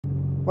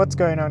What's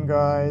going on,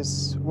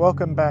 guys?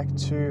 Welcome back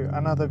to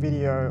another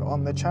video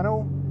on the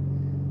channel.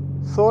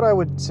 Thought I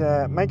would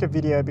make a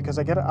video because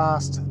I get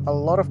asked a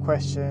lot of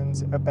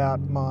questions about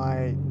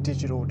my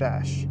digital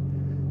dash.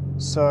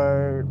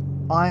 So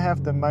I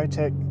have the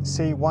MoTec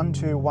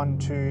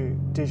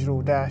C1212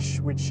 digital dash,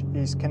 which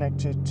is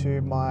connected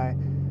to my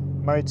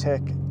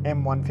MoTec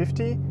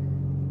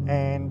M150,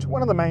 and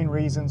one of the main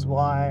reasons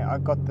why I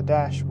got the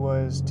dash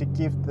was to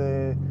give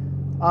the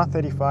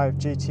R35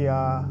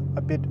 GTR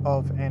a bit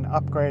of an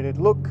upgraded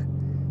look.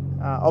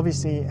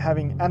 Obviously,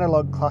 having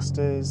analog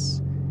clusters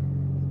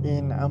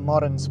in a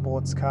modern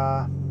sports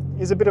car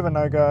is a bit of a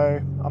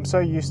no-go. I'm so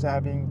used to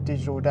having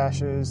digital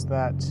dashes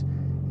that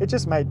it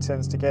just made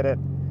sense to get it.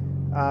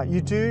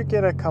 You do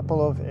get a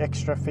couple of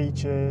extra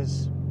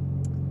features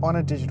on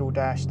a digital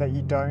dash that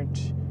you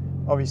don't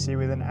obviously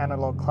with an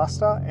analog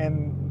cluster,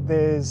 and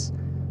there's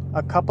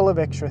a couple of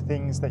extra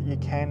things that you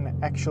can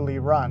actually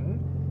run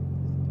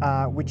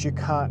which you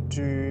can't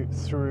do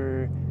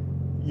through,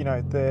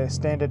 the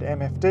standard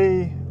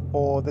MFD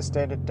or the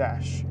standard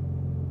dash.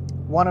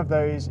 One of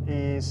those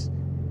is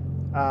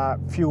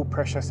fuel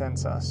pressure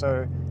sensor.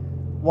 So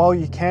while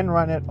you can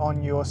run it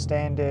on your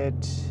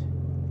standard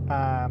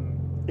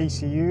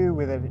ECU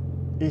with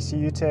an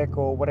ECU tech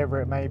or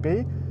whatever it may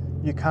be,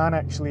 you can't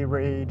actually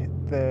read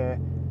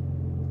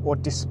or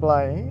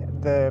display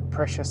the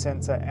pressure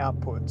sensor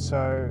output.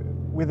 So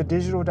with a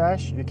digital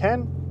dash you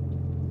can.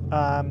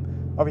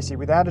 Obviously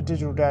without a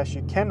digital dash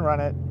you can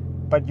run it,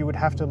 but you would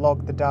have to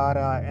log the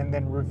data and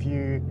then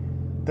review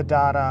the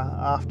data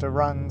after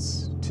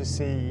runs to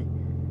see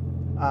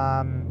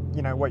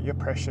what your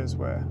pressures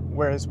were.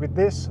 Whereas with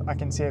this, I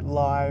can see it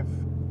live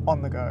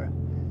on the go.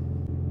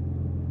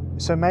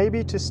 So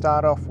maybe to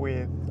start off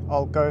with,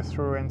 I'll go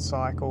through and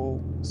cycle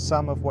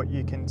some of what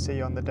you can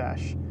see on the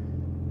dash.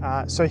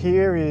 So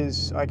here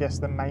is, I guess,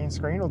 the main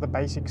screen or the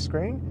basic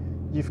screen.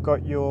 You've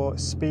got your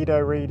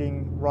speedo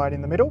reading right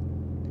in the middle.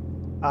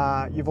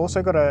 You've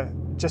also got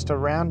just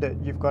around it,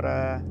 you've got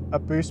a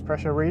boost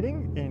pressure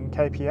reading in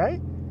kPa.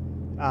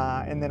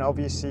 And then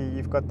obviously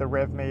you've got the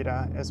rev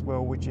meter as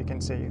well, which you can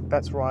see.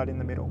 That's right in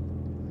the middle.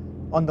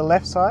 On the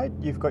left side,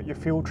 you've got your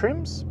fuel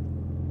trims,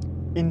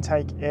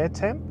 intake air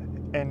temp,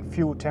 and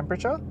fuel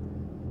temperature.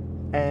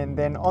 And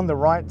then on the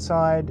right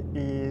side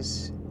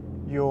is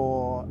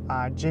your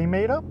G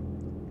meter,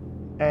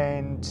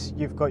 and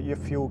you've got your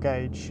fuel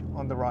gauge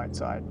on the right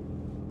side.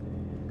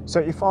 So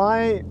if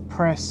I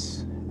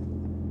press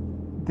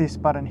this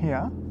button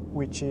here,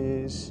 which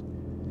is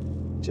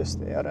just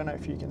there, I don't know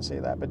if you can see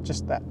that, but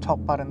just that top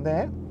button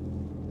there,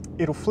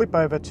 it'll flip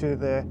over to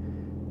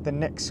the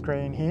next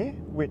screen here,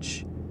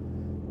 which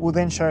will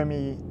then show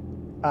me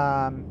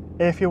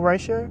air fuel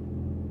ratio,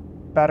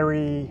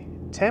 battery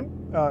temp,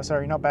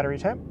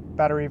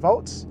 battery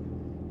volts,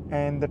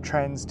 and the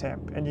trans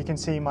temp. And you can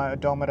see my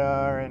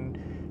odometer and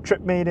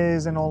trip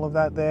meters and all of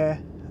that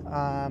there.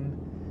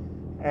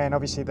 And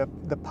obviously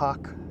the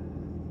park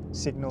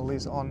signal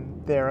is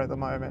on there at the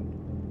moment.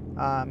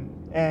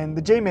 And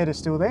the G meter is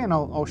still there, and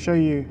I'll show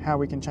you how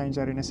we can change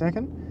that in a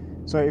second.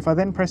 So if I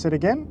then press it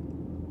again,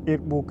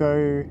 it will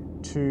go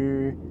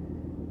to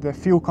the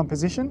fuel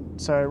composition.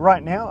 So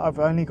right now I've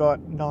only got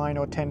 9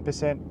 or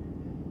 10%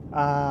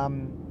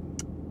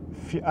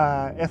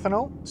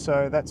 ethanol,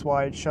 so that's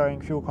why it's showing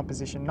fuel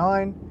composition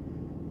 9.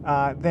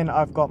 Then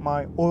I've got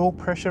my oil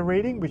pressure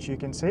reading, which you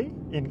can see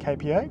in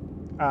kPa,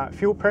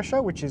 fuel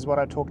pressure, which is what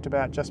I talked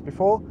about just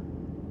before,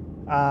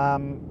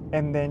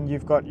 and then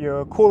you've got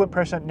your coolant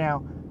pressure.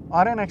 Now,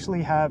 I don't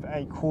actually have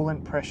a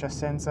coolant pressure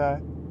sensor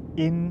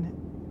in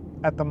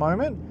at the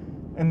moment,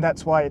 and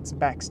that's why it's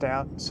maxed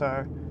out.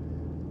 So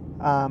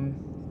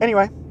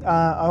anyway,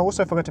 I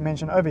also forgot to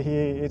mention over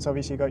here, it's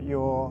obviously got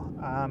your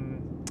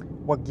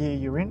what gear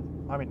you're in.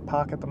 I'm in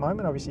park at the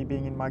moment, obviously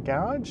being in my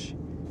garage,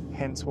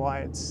 hence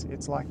why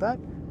it's like that.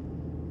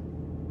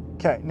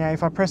 Okay, now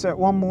if I press it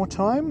one more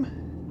time,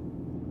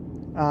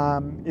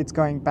 it's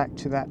going back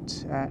to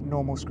that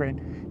normal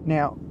screen.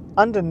 Now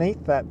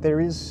underneath that there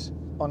is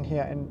on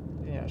here, and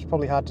it's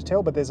probably hard to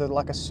tell, but there's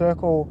like a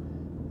circle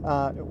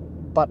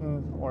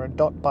button or a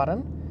dot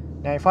button.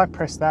 Now if I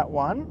press that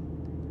one,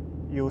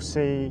 you'll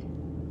see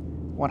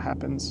what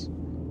happens.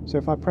 So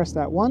if I press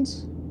that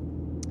once,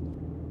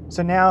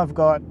 so now I've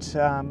got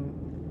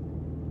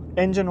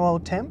engine oil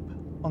temp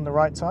on the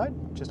right side,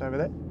 just over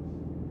there,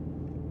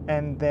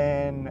 and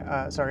then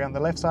on the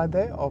left side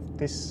there of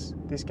this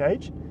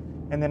gauge,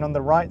 and then on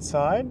the right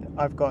side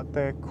I've got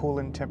the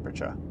coolant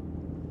temperature.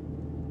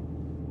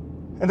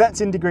 And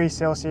that's in degrees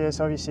Celsius.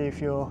 Obviously, if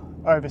you're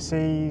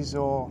overseas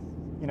or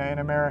in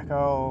America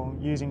or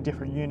using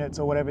different units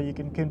or whatever, you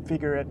can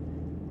configure it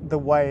the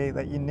way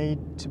that you need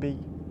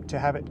to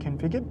have it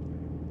configured.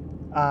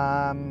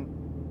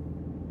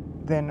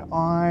 Then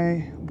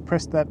I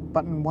press that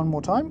button one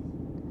more time.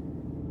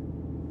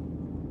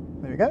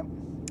 There we go.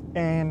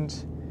 And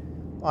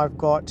I've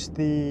got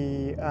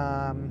the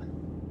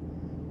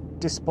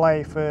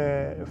display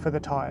for the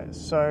tires.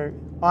 So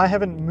I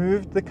haven't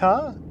moved the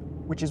car,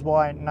 which is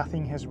why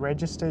nothing has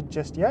registered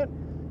just yet.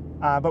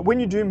 But when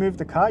you do move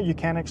the car, you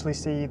can actually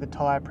see the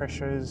tyre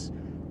pressures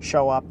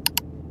show up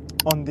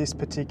on this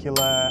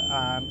particular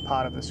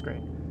part of the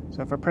screen.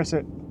 So if I press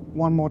it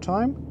one more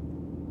time,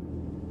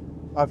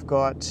 I've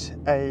got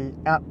a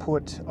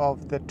output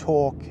of the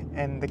torque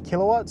and the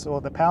kilowatts,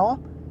 or the power.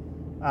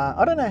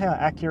 I don't know how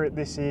accurate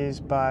this is,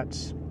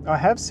 but I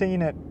have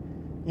seen it,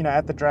 you know,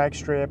 at the drag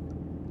strip,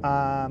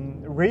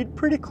 read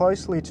pretty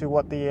closely to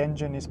what the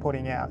engine is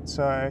putting out.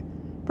 So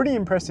pretty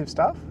impressive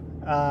stuff.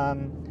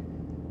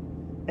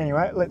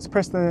 Anyway, let's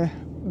press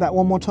that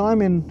one more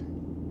time,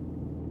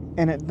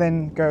 and it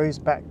then goes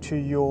back to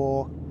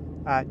your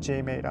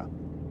G meter.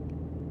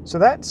 So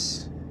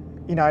that's,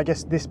 you know, I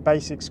guess this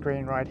basic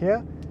screen right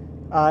here.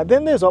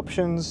 Then there's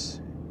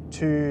options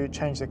to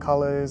change the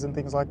colors and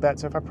things like that.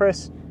 So if I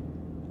press,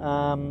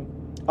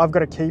 I've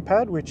got a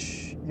keypad,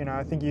 which, you know,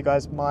 I think you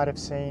guys might have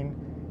seen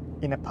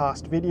in a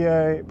past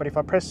video, but if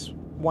I press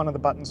one of the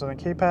buttons on the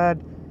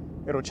keypad,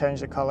 it'll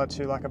change the color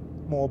to like a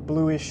more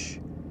bluish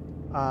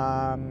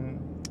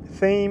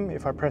theme.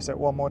 If I press it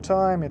one more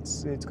time,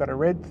 it's got a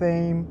red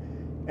theme.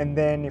 And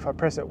then if I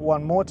press it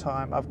one more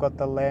time, I've got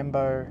the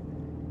Lambo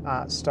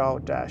style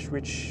dash,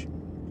 which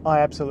I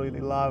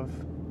absolutely love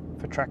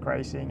for track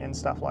racing and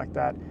stuff like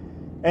that.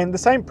 And the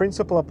same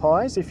principle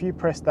applies. If you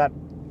press that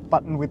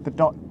button with the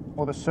dot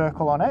or the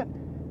circle on it,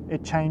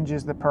 it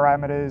changes the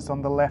parameters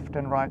on the left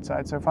and right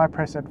side. So if I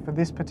press it for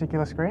this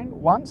particular screen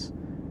once,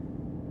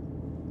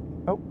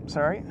 oh,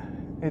 sorry,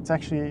 it's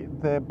actually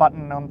the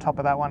button on top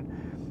of that one.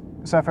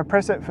 So if I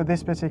press it for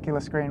this particular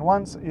screen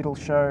once, it'll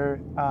show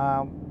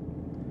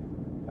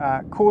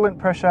coolant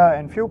pressure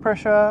and fuel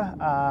pressure.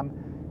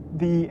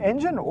 The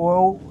engine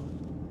oil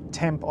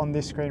temp on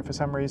this screen, for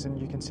some reason,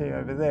 you can see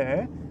over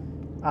there,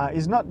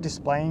 is not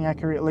displaying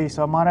accurately,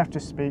 so I might have to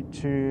speak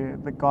to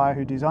the guy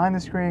who designed the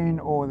screen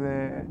or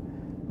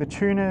the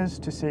tuners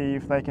to see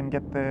if they can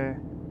get the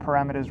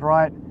parameters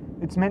right.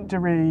 It's meant to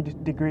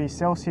read degrees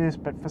Celsius,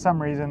 but for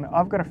some reason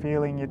I've got a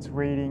feeling it's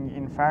reading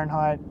in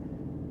Fahrenheit,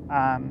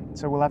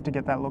 so we'll have to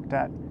get that looked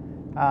at.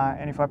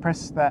 And if I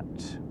press that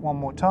one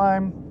more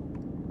time,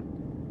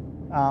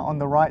 on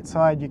the right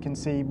side you can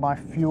see my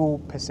fuel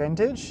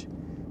percentage.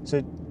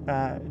 So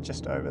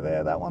just over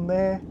there, that one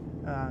there,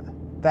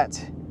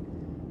 that's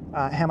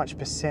how much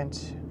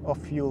percent of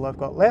fuel I've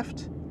got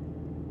left.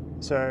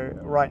 So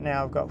right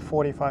now I've got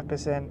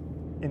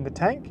 45% in the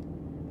tank,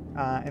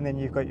 and then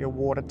you've got your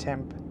water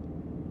temp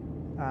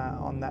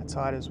on that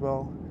side as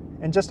well.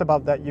 And just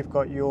above that you've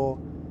got your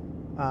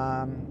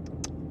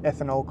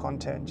ethanol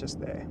content just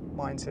there.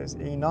 Mine says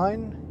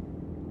E9.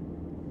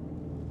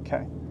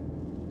 Okay,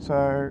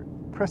 so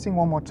pressing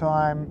one more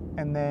time,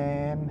 and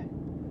then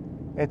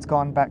it's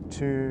gone back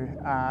to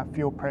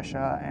fuel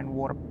pressure and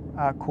water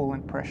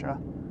coolant pressure.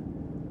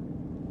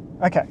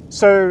 Okay,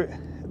 so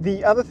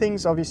the other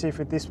things, obviously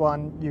for this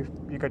one,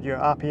 you've got your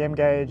RPM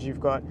gauge, you've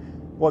got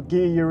what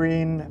gear you're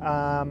in,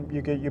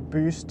 you get your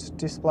boost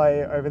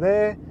display over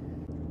there.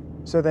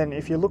 So then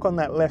if you look on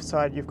that left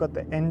side, you've got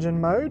the engine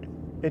mode,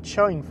 it's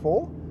showing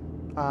 4,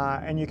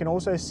 and you can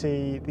also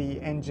see the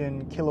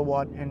engine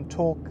kilowatt and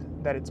torque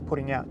that it's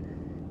putting out.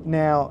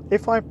 Now,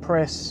 if I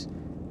press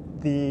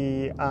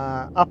the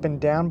up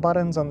and down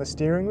buttons on the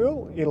steering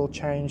wheel, it'll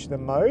change the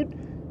mode.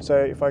 So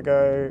if I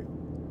go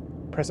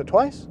press it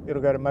twice,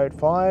 it'll go to mode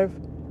 5,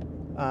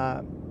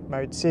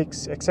 mode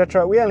 6,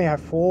 etc. We only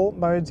have 4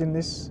 modes in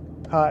this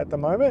car at the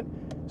moment,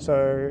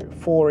 so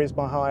 4 is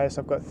my highest.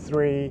 I've got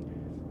 3,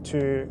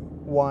 2,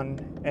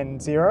 1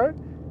 and 0.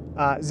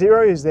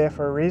 0 is there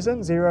for a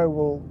reason. 0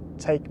 will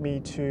take me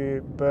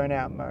to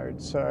burnout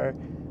mode, so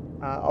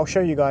I'll show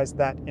you guys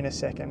that in a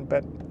second,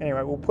 but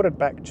anyway, we'll put it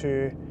back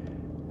to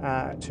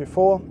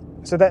 4.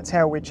 So that's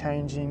how we're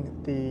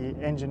changing the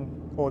engine,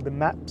 or the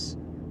maps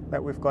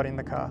that we've got in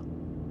the car.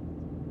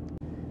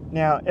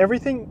 Now,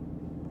 everything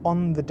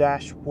on the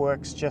dash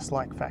works just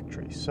like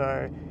factory.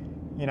 So,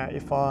 you know,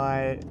 if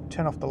I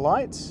turn off the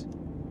lights,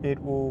 it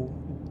will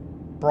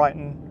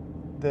brighten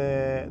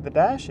the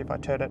dash. If I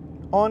turn it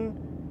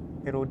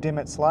on, it'll dim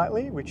it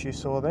slightly, which you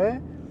saw there.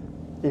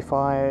 If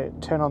I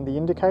turn on the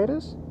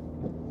indicators,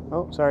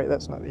 oh, sorry,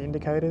 that's not the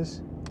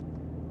indicators.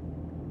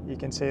 You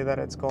can see that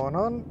it's gone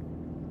on.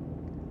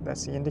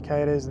 That's the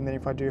indicators. And then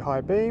if I do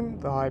high beam,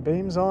 the high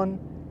beam's on.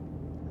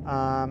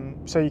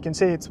 So you can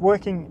see it's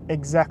working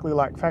exactly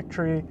like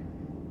factory.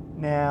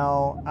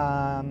 Now,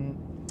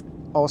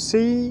 I'll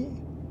see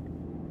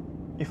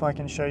if I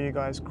can show you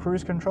guys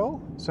cruise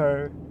control.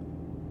 So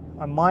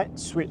I might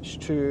switch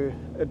to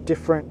a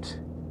different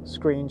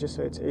screen just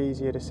so it's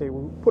easier to see.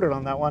 We'll put it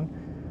on that one.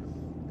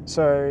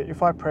 So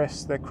if I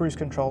press the cruise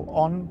control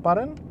on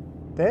button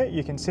there,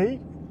 you can see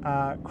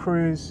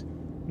cruise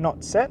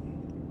not set.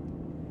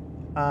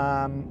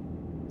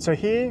 So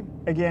here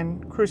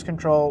again, cruise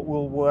control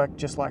will work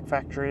just like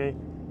factory,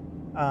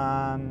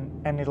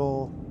 and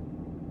it'll,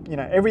 you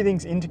know,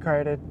 everything's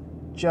integrated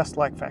just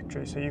like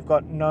factory. So you've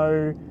got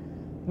no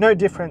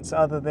difference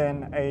other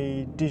than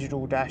a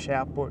digital dash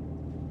output.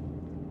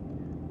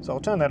 So I'll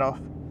turn that off.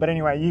 But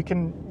anyway,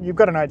 you've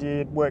got an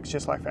idea, it works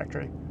just like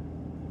factory.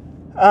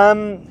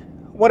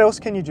 One what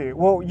else can you do?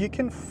 Well, you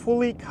can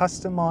fully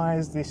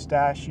customize this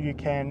dash. You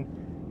can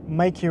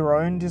make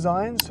your own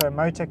designs. So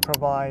MoTeC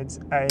provides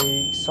a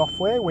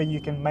software where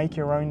you can make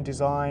your own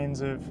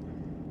designs of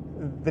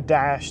the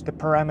dash, the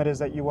parameters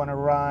that you want to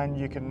run.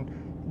 You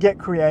can get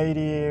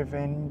creative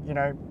and, you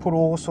know, put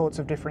all sorts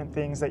of different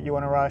things that you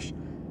want to rush.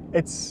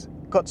 It's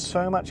got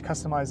so much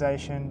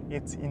customization,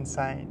 it's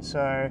insane.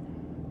 So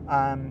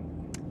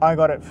I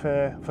got it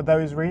for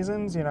those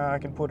reasons. You know, I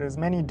can put as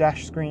many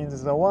dash screens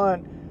as I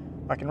want.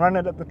 I can run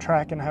it at the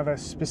track and have a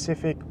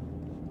specific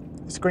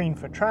screen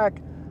for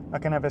track. I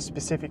can have a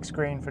specific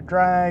screen for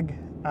drag,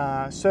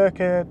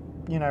 circuit,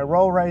 you know,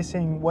 roll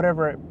racing,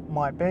 whatever it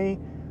might be.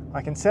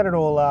 I can set it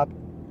all up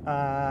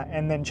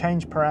and then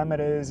change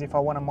parameters if I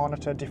want to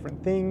monitor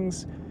different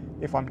things.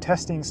 If I'm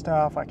testing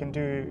stuff, I can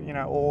do, you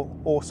know,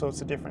 all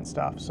sorts of different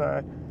stuff.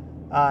 So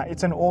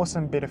it's an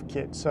awesome bit of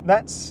kit. So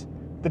that's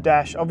the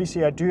dash.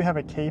 Obviously I do have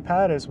a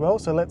keypad as well,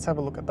 so let's have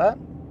a look at that.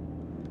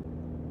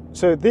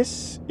 So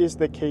this is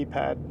the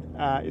keypad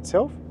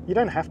itself. You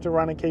don't have to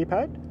run a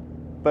keypad,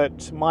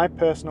 but my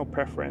personal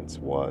preference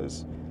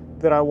was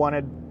that I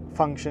wanted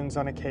functions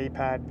on a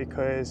keypad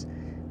because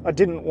I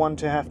didn't want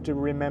to have to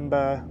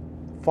remember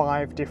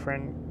 5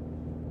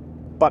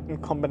 different button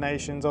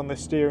combinations on the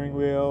steering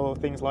wheel or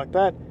things like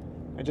that.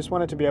 I just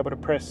wanted to be able to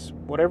press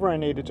whatever I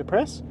needed to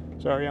press.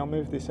 Sorry, I'll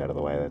move this out of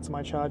the way, that's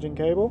my charging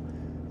cable.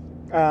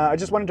 I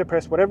just wanted to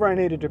press whatever I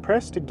needed to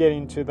press to get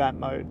into that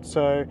mode.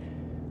 So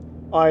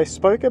I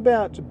spoke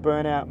about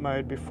burnout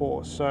mode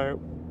before. So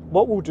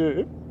what we'll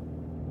do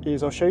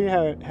is I'll show you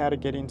how to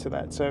get into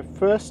that. So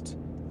first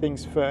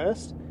things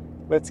first,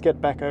 let's get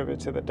back over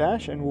to the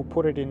dash and we'll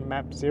put it in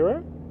map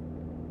 0.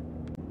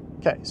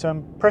 Okay, so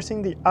I'm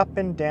pressing the up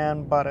and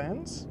down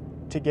buttons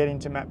to get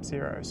into map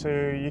 0. So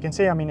you can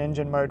see I'm in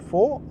engine mode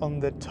 4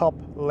 on the top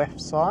left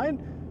side.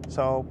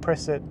 So I'll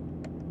press it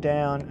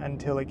down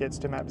until it gets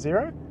to map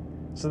 0.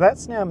 So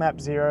that's now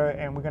map 0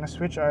 and we're going to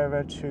switch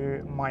over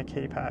to my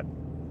keypad.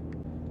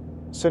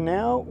 So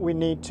now we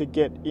need to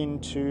get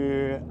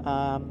into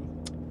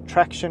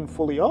traction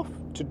fully off.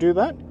 To do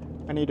that,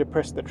 I need to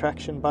press the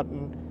traction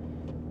button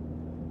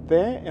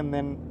there and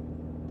then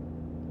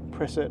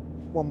press it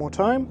one more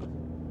time.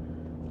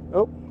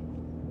 Oh,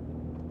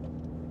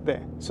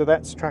 there. So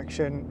that's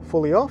traction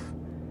fully off.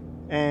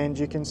 And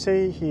you can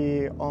see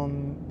here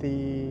on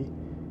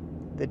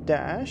the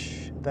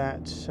dash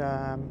that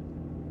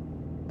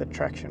the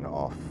traction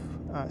off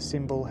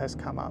symbol has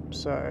come up.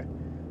 So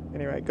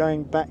anyway,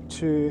 going back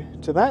to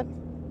that,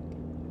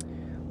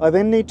 I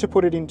then need to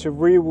put it into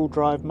rear wheel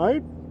drive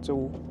mode. So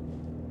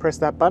we'll press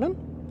that button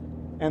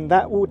and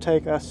that will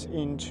take us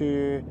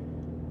into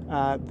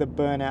the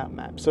burnout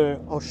map.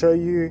 So I'll show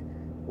you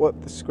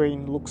what the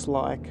screen looks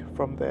like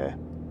from there.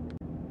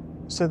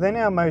 So then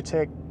our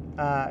MoTeC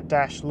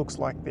dash looks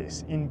like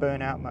this in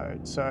burnout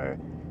mode. So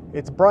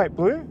it's bright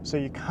blue, so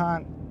you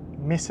can't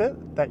miss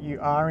it that you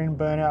are in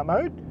burnout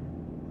mode.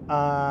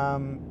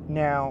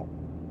 Now,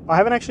 I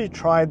haven't actually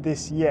tried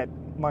this yet.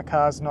 My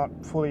car's not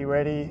fully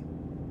ready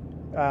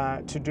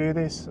to do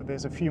this.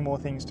 There's a few more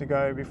things to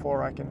go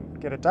before I can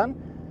get it done.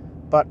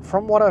 But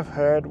from what I've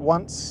heard,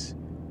 once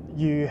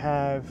you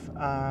have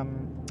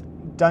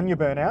done your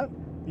burnout,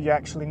 you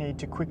actually need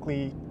to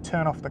quickly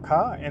turn off the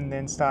car and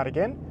then start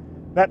again.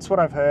 That's what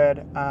I've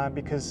heard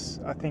because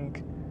I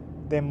think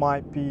there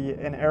might be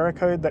an error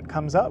code that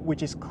comes up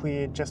which is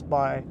cleared just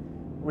by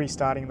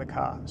restarting the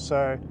car.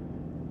 So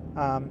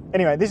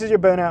anyway, this is your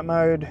burnout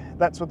mode.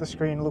 That's what the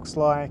screen looks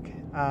like.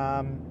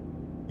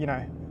 You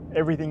know,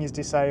 everything is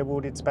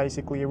disabled. It's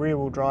basically a rear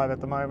wheel drive at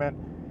the moment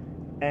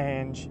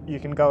and you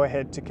can go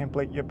ahead to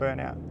complete your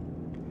burnout.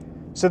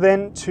 So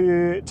then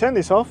to turn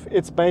this off,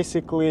 it's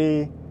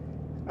basically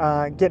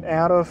get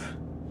out of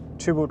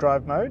two-wheel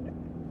drive mode,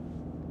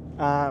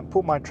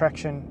 put my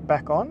traction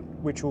back on,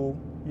 which will,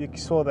 you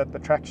saw that the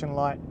traction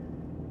light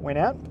went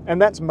out,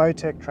 and that's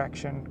MoTeC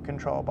traction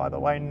control, by the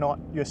way, not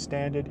your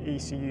standard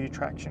ECU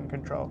traction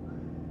control.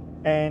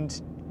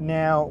 And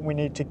now we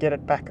need to get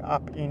it back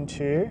up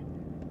into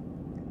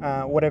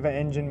whatever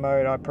engine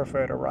mode I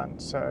prefer to run.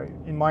 So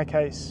in my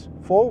case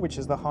 4, which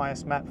is the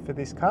highest map for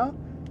this car.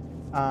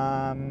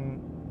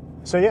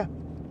 So yeah,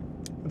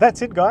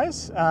 that's it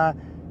guys.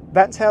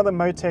 That's how the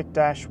MoTeC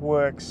Dash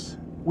works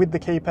with the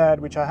keypad,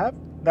 which I have.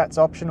 That's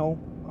optional.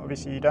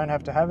 Obviously you don't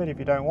have to have it if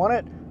you don't want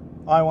it.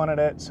 I wanted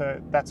it, so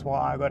that's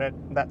why I got it.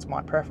 That's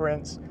my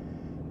preference.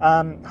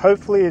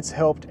 Hopefully it's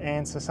helped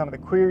answer some of the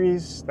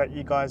queries that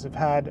you guys have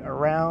had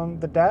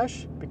around the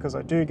Dash, because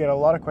I do get a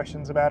lot of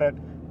questions about it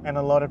and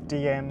a lot of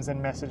DMs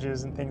and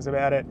messages and things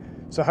about it.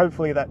 So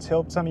hopefully that's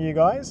helped some of you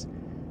guys.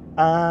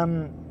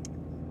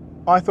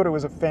 I thought it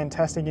was a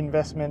fantastic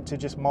investment to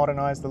just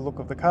modernize the look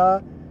of the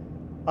car.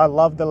 I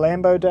love the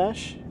Lambo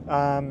Dash.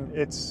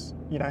 It's,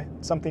 you know,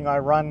 something I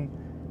run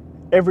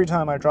every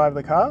time I drive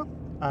the car.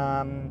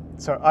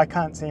 So I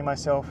can't see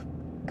myself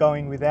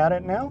going without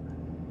it now.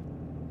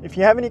 If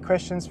you have any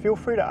questions, feel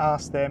free to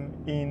ask them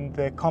in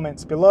the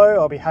comments below.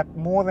 I'll be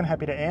more than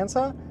happy to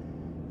answer.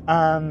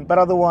 But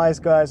otherwise,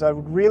 guys, I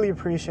would really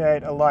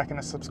appreciate a like and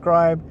a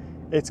subscribe.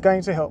 It's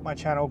going to help my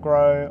channel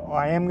grow.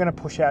 I am going to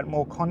push out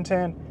more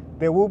content.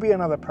 There will be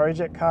another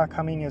project car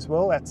coming as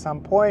well at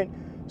some point.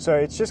 So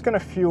it's just going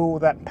to fuel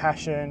that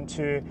passion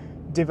to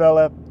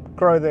develop,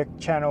 grow the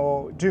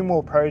channel, do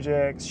more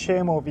projects,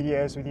 share more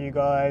videos with you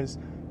guys,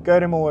 go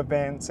to more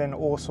events and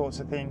all sorts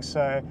of things.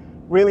 So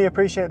really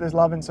appreciate this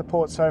love and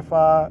support so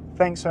far.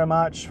 Thanks so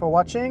much for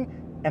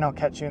watching, and I'll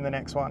catch you in the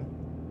next one.